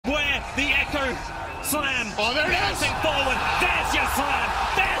The echo slam. Oh, there it is. Bouncing forward. There's your slam.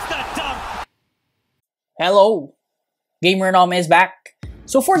 There's the dump. Hello, Gamer Nom is back.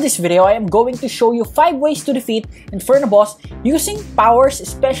 So for this video, I am going to show you 5 ways to defeat Inferno boss using powers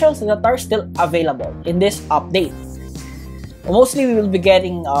specials that are still available in this update. Mostly we will be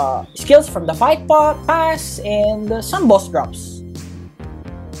getting skills from the fight pass and some boss drops.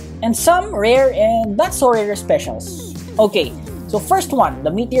 And some rare and not so rare specials. Okay, so first one,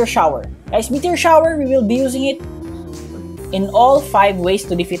 the Meteor Shower. Guys, Meteor Shower, we will be using it in all 5 ways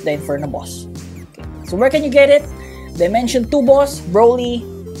to defeat the Inferno boss. Okay, so where can you get it? Dimension 2 boss, Broly.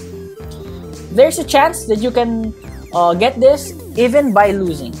 There's a chance that you can get this even by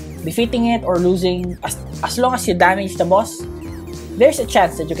losing. Defeating it or losing, as long as you damage the boss, there's a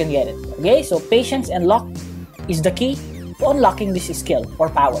chance that you can get it. Okay, so patience and luck is the key to unlocking this skill or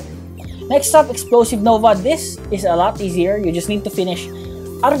power. Next up, Explosive Nova. This is a lot easier. You just need to finish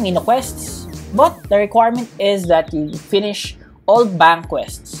Armino quests, but the requirement is that you finish all bank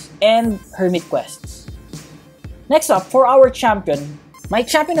quests and hermit quests. Next up, for our champion. My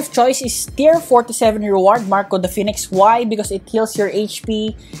champion of choice is tier 47 reward, Marco the Phoenix. Why? Because it heals your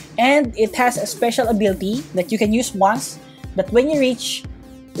HP and it has a special ability that you can use once, that when you reach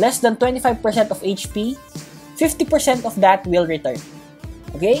less than 25% of HP, 50% of that will return.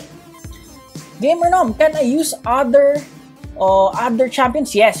 Okay? Gamer Nom, can I use other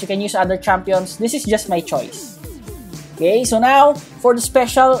champions? Yes, you can use other champions. This is just my choice. Okay, so now for the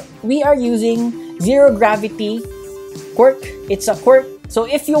special, we are using Zero Gravity quirk. It's a quirk. So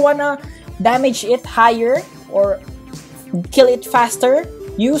if you wanna damage it higher or kill it faster,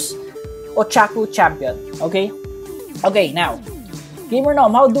 use Ochaku champion. Okay? Okay, now, Gamer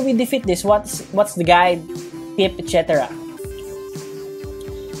Nom, how do we defeat this? What's the guide, tip, etc.?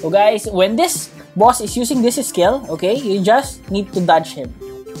 So guys, when this boss is using this skill, okay, you just need to dodge him.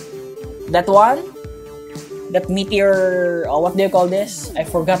 That one, that meteor, what do you call this? I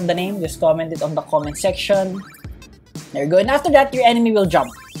forgot the name. Just comment it on the comment section. There you go. And after that, your enemy will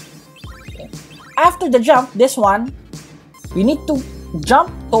jump. Okay. After the jump, this one, you need to jump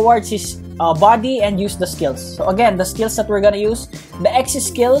towards his body and use the skills. So again, the skills that we're gonna use, the X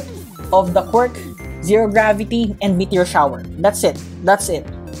skill of the quirk, Zero Gravity, and Meteor Shower. That's it. That's it.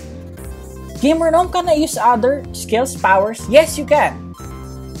 Gamer Nom, can I use other skills, powers? Yes, you can.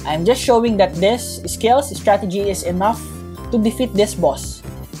 I'm just showing that this skills strategy is enough to defeat this boss.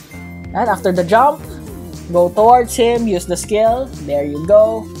 And after the jump, go towards him, use the skill. There you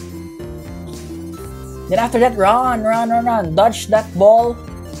go. Then after that, run. Dodge that ball,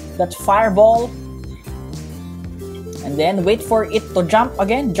 that fireball. And then wait for it to jump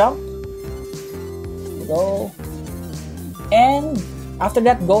again. Jump. Go. And after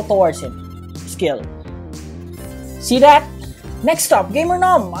that, go towards him. Skill. See that? Next up, Gamer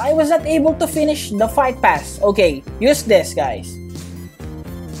Nom, I was not able to finish the fight pass. Okay, use this, guys.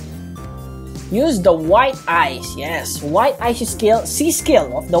 Use the White Eyes. Yes, White Eyes skill, C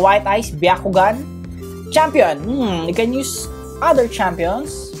skill of the White Eyes, Byakugan. Champion. You can use other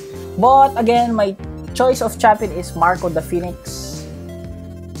champions. But again, my choice of champion is Marco the Phoenix.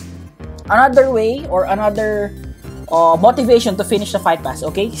 Another way or another motivation to finish the fight pass.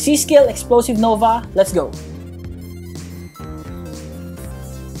 Okay, C skill, Explosive Nova. Let's go.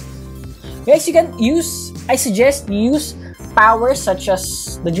 Guys, you can use, I suggest you use powers such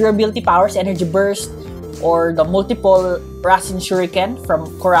as the durability powers, Energy Burst, or the multiple Rasen Shuriken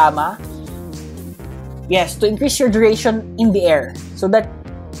from Kurama. Yes, to increase your duration in the air so that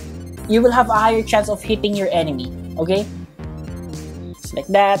you will have a higher chance of hitting your enemy. Okay? Just like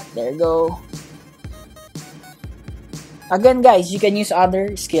that. There you go. Again, guys, you can use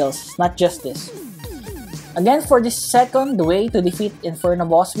other skills, not just this. Again, for this second way to defeat Inferno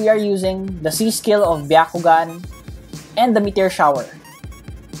boss, we are using the C skill of Byakugan and the Meteor Shower.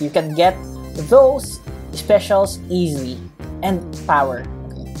 You can get those specials easily. And power.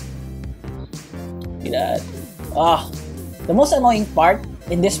 Okay. Look at that. The most annoying part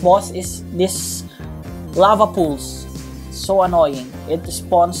in this boss is this lava pools. So annoying. It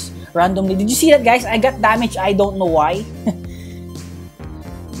spawns randomly. Did you see that, guys? I got damaged. I don't know why.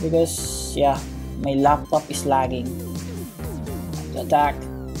 Because, yeah, my laptop is lagging. Attack.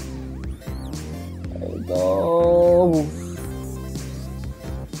 There we go.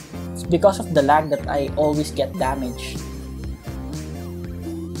 It's because of the lag that I always get damaged.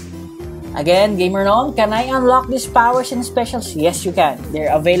 Again, Gamer Nom, can I unlock these powers and specials? Yes, you can.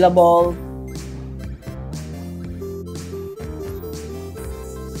 They're available.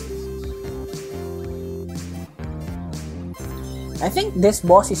 I think this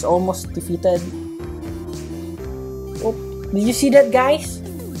boss is almost defeated. Oh, did you see that, guys?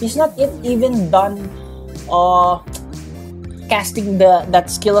 He's not yet even done casting that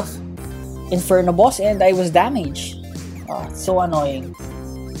skill of Inferno boss, and I was damaged. It's so annoying.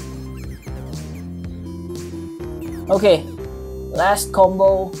 Okay, last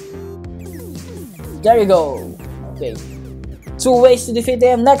combo. There you go. Okay, 2 ways to defeat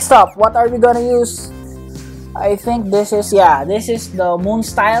him. Next up, what are we gonna use? I think this is the moon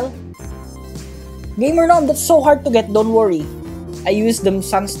style. Gamer Gnome, that's so hard to get, don't worry. I used the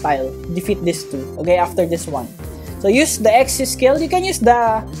sun style to defeat this too. Okay, after this one. So use the X skill. You can use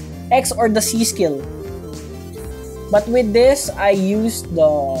the X or the C skill. But with this, I used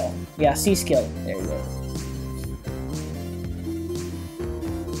the C skill. There you go.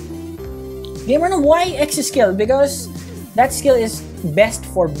 Gamer Gnome, why X skill? Because that skill is best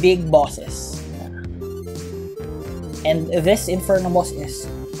for big bosses. And this Inferno boss is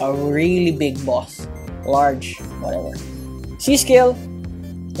a really big boss. Large, whatever. C skill.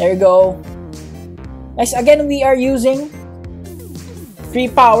 There you go. Guys, again, we are using 3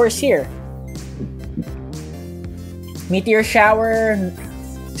 powers here. Meteor Shower,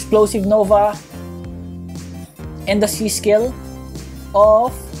 Explosive Nova, and the C skill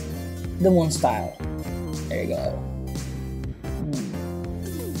of the Moon style. There you go.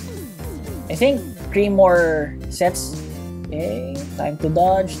 I think 3 more sets. Okay, time to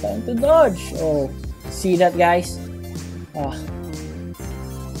dodge, time to dodge. Oh, see that, guys?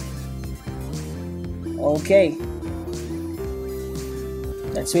 Okay.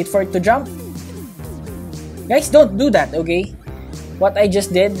 Let's wait for it to jump. Guys, don't do that, okay? What I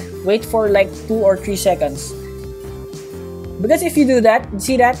just did, wait for like 2 or 3 seconds. Because if you do that,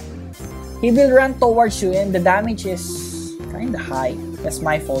 see that? He will run towards you and the damage is kinda high. That's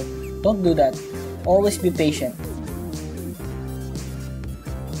my fault. Don't do that. Always be patient.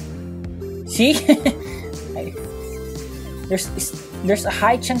 See? There's a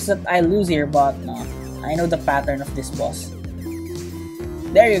high chance that I lose here, but no. I know the pattern of this boss.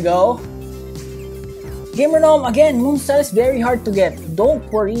 There you go. Gamer Gnome, again, Moon style is very hard to get. Don't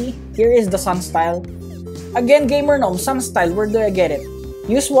worry. Here is the Sun style. Again, Gamer Gnome, Sun style, where do I get it?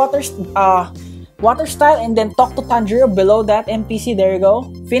 Use water style and then talk to Tanjiro below that NPC. There you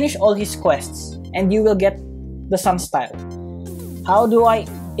go. Finish all his quests and you will get the Sun style. How do I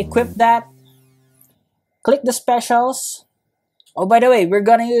equip that? Click the specials. Oh, by the way, we're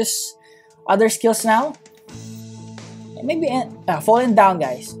gonna use other skills now. Maybe falling down,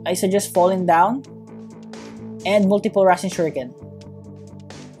 guys. I suggest falling down and multiple Rasen Shuriken.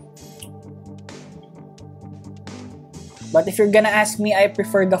 But if you're gonna ask me, I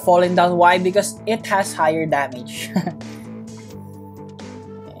prefer the falling down. Why? Because it has higher damage.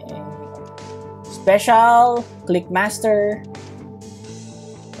 Special, click master.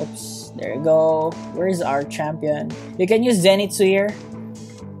 Oops, there you go. Where's our champion? You can use Zenitsu here.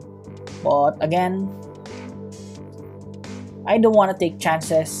 But again, I don't want to take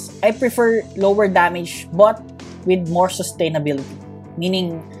chances. I prefer lower damage but with more sustainability.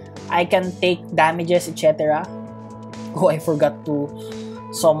 Meaning, I can take damages, etc. Oh, I forgot to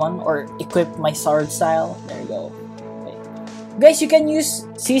summon or equip my sword style. There you go. Okay. Guys, you can use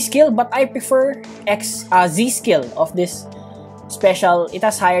C skill, but I prefer Z skill of this special. It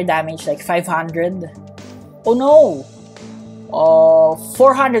has higher damage, like 500. Oh no!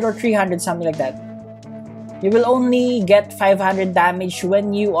 400 or 300, something like that. You will only get 500 damage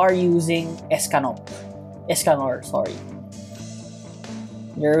when you are using Escanor, sorry.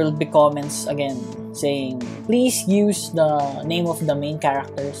 There will be comments again saying, please use the name of the main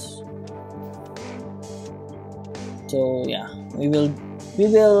characters. So yeah, we will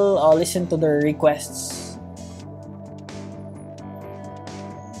listen to the requests.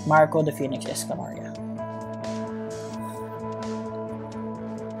 Marco the Phoenix Escanor, yeah.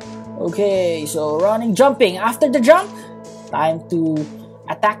 Okay, so running, jumping. After the jump, time to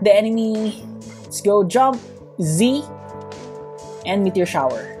attack the enemy. Let's go, jump, Z, and Meteor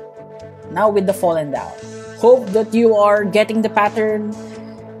Shower. Now with the fallen down. Hope that you are getting the pattern.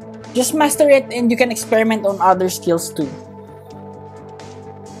 Just master it and you can experiment on other skills too.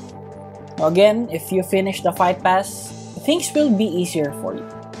 Again, if you finish the fight pass, things will be easier for you.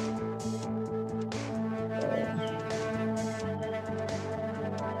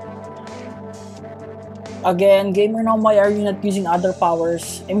 Again, Gamer Gnome, why are you not using other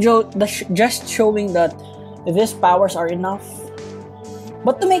powers? I'm just showing that these powers are enough.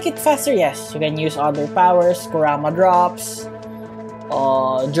 But to make it faster, yes, you can use other powers, Kurama drops,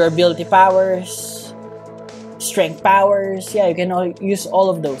 durability powers, strength powers. Yeah, you can use all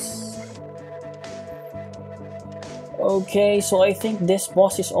of those. Okay, so I think this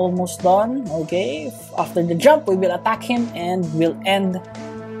boss is almost done. Okay, after the jump, we will attack him and we'll end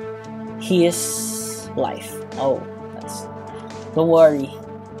his life. Oh, that's... Don't worry.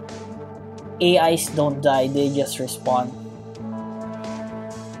 AIs don't die, they just respawn.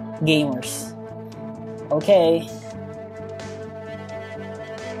 Gamers. Okay.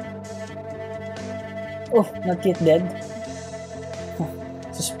 Oh, not yet dead.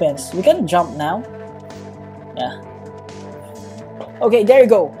 Suspense. We can jump now. Yeah. Okay, there you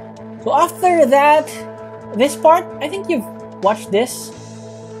go. So after that, this part, I think you've watched this.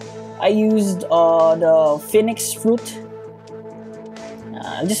 I used the phoenix fruit.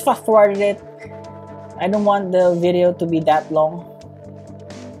 I just fast forwarded it. I don't want the video to be that long.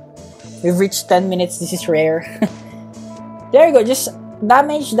 We've reached 10 minutes. This is rare. There you go. Just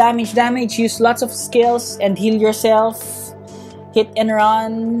damage, damage, damage. Use lots of skills and heal yourself. Hit and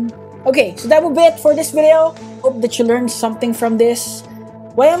run. Okay, so that will be it for this video. Hope that you learned something from this.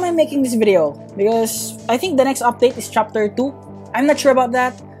 Why am I making this video? Because I think the next update is chapter 2. I'm not sure about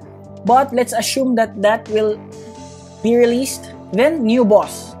that. But let's assume that that will be released. Then, new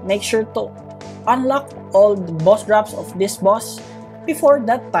boss. Make sure to unlock all the boss drops of this boss before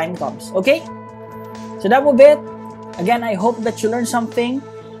that time comes. Okay? So that will be it. Again, I hope that you learned something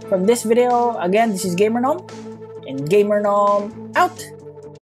from this video. Again, this is GamerNom. And GamerNom out.